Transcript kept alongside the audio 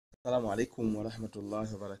Assalamu alaikum wa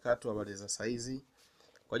rahmatullahi wa barakatuh. Habari za saizi.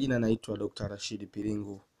 Kwa jina naitwa Dr. Rashid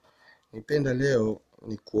Pilingu. Nipenda leo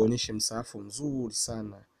ni kuonyeshe msahafu mzuri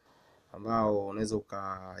sana ambao unaweza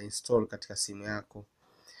uka-install katika simu yako.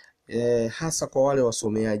 Hasa kwa wale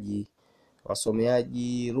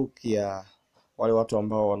wasomeaji rukia, wale watu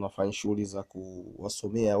ambao wanafanya shughuli za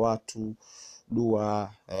kuwasomea watu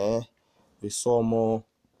dua, visomo,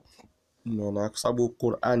 na kwa sababu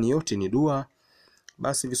Qur'ani yote ni dua.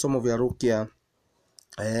 Basi visomo vya rukia,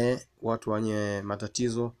 watu wenye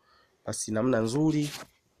matatizo, basi namna nzuri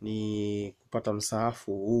ni kupata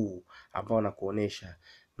msahafu huu ambao nakuonesha.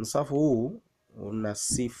 Msahafu huu una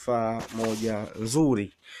sifa moja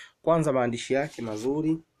nzuri. Kwanza, maandishi yake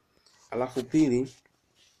mazuri. Alafu pili,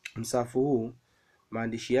 msahafu huu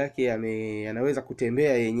maandishi yake yanaweza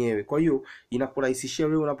kutembea yenyewe. Kwa hiyo inakurahisishia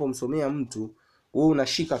wewe unapomsomea mtu, wewe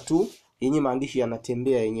unashika tu, yenyewe maandishi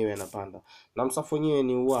yanatembea yenyewe, yanapanda. Na msahafu wenyewe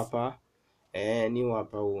ni huu hapa. Ni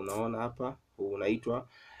hapa huu, unaona hapa, huu unaitwa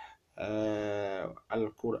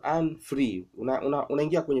Al-Quran Free.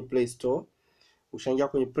 Unaingia kwenye Play Store. Ushaingia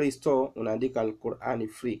kwenye Play Store, unaandika Al-Quran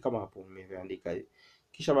Free kama hapo nimeandika.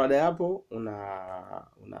 Kisha baada ya hapo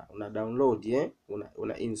una download,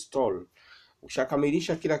 una install.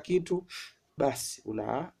 Ushakamilisha kila kitu, basi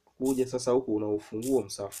unakuja sasa huku unaufungua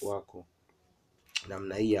msahafu wako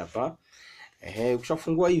namna hii hapa.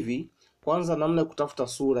 Ukishafungua hivi, kwanza namna ya kutafuta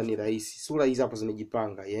sura ni rahisi. Sura hizi hapa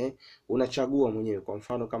zimejipanga, unachagua mwenyewe. Kwa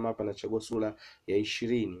mfano kama hapa nachagua sura ya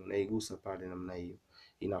 20, unaigusa pale namna hiyo,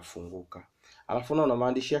 inafunguka. Alafu unaona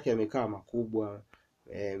maandishi yake yamekaa makubwa,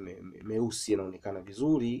 meusi, yanaonekana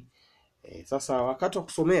vizuri. Sasa wakati wa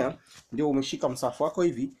kusomea ndio umeshika msahafu wako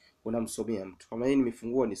hivi, unamsomea mtu. Kama hii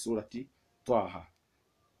nimefungua ni surati Taha.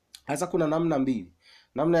 Sasa kuna namna mbili.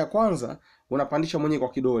 Namna ya kwanza, unapandisha mwenyewe kwa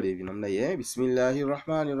kidole hivi namna hii,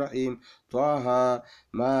 Bismillahirrahmanirrahim. Taha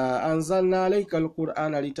ma anzalna alayka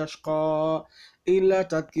alqur'ana litashqa illa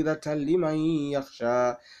tadhkiratan liman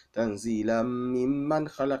yakhsha tanzilan mimman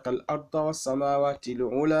khalaqal arda was samawati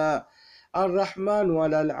al-ula arrahmanu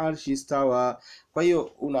ala al-arshi istawa. Kwa hiyo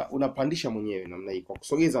unapandisha mwenyewe namna hii kwa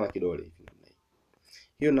kusogeza na kidole hivi namna hii.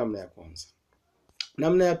 Hiyo namna ya kwanza.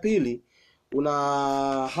 Namna ya pili,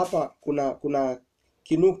 hapa kuna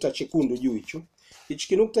kinukta chekundu juu hicho. Hichi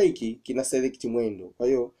kinukta hiki kina select mwendo. Kwa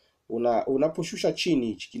hiyo unaposhusha chini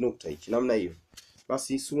hichi kinukta hichi namna hiyo,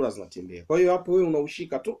 basi sura zinatembea. Kwa hiyo hapo wewe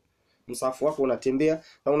unaushika tu msahafu wako, unatembea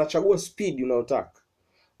na unachagua speed unayotaka.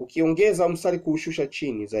 Ukiongeza mstari kuushusha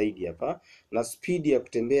chini zaidi hapa, na speed ya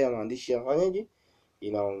kutembea maandishi yafanyaje,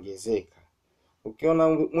 inaongezeka. Ukiona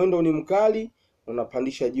mwendo ni mkali,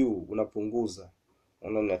 unapandisha juu, unapunguza.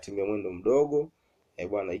 Unatembea mwendo mdogo.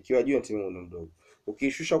 Bwana, ikiwa juu unatembea mwendo mdogo.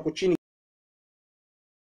 Ukishusha huko chini,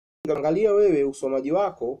 angalia wewe usomaji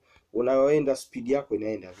wako unaoenda, speed yako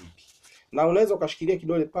inaenda vipi. Na unaweza ukashikilia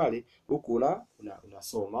kidole pale huku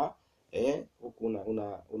unasoma, huku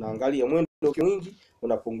unaangalia mwendo mwingi,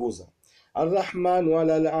 unapunguza. Arrahmanu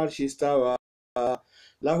ala al-arshi istawa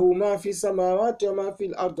lahu ma fi samawati wa ma fi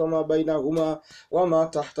al-ardi wa ma bainahuma wa ma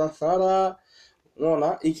tahta thara.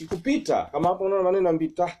 Unaona ikikupita kama hapo, unaona maneno mbi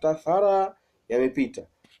tahta thara yamepita,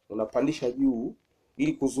 unapandisha juu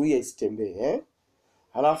ili kuzuia isitembee,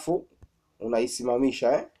 halafu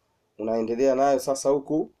unaisimamisha, unaendelea nayo sasa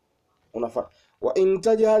huku wa in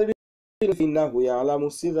tajhal innahu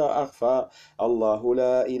ya'lamu sirra akhfa Allahu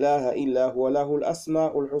la ilaha illa huwa lahul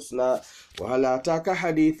asmaul husna wa hal ataka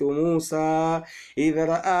hadithu Musa idha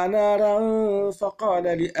ra'a naran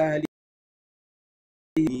faqala li ahli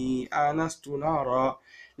anastu nara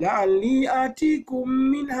la'alli atikum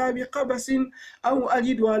minha biqabasin au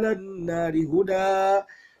ajidu ala an-nari huda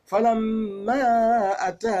falamma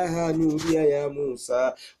ataha nudiya ya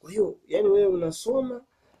Musa. Kwa hiyo yani wewe unasoma,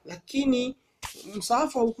 lakini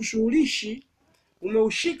msahafu haukushughulishi,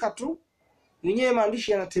 umeushika tu yenyewe,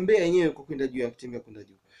 maandishi yanatembea yenyewe kwa kwenda juu, yakitembea kwenda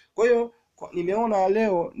juu. Kwa hiyo nimeona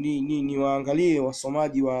leo ni waangalie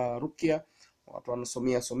wasomaji wa rukia, watu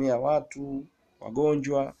wanasomea watu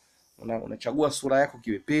wagonjwa. Unachagua sura yako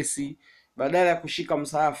kiwepesi, badala ya kushika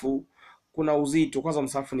msahafu. Kuna uzito, kwanza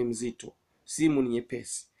msahafu ni mzito, simu ni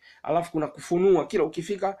nyepesi. Alafu kuna kufunua, kila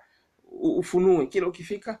ukifika ufunue, kila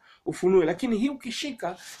ukifika ufunue. Lakini hii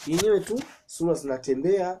ukishika yenyewe tu sura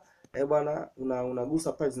zinatembea, bwana,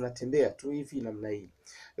 unagusa pale zinatembea tu hivi namna hii.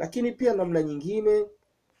 Lakini pia namna nyingine,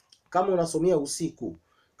 kama unasomea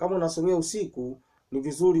usiku, ni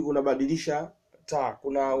vizuri unabadilisha taa.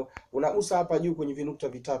 Unagusa hapa juu kwenye vinukta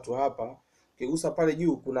vitatu hapa. Ukigusa pale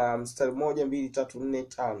juu kuna mstari 1 2 3 4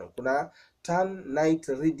 5. Kuna turn night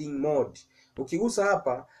reading mode. Ukigusa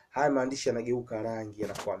hapa, haya maandishi yanageuka rangi,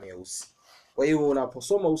 yanakuwa meusi. Kwa Kwa hiyo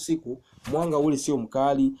unaposoma usiku, mwanga ule sio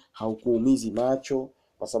mkali, haukuumizi macho,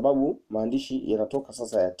 kwa sababu maandishi yanatoka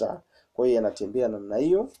sasa ya taa. Kwa hiyo yanatembea namna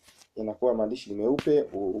hiyo, yanakuwa maandishi ni meupe,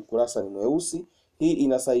 ukurasa ni mweusi. Hii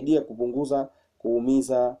inasaidia kupunguza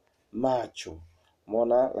kuumiza macho.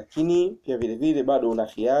 Umeona? Lakini pia vile vile bado una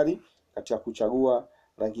hiari katika kuchagua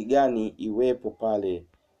rangi gani iwepo pale.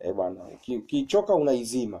 Bwana, ukichoka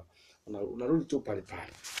unaizima. Unarudi tu pale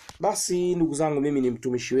pale. Basi ndugu zangu, mimi ni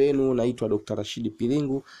mtumishi wenu, naitwa Dr. Rashidi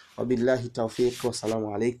Pilingu. Wabillahi tawfiq,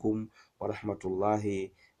 wassalamu alaikum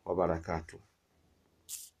warahmatullahi wabarakatuh.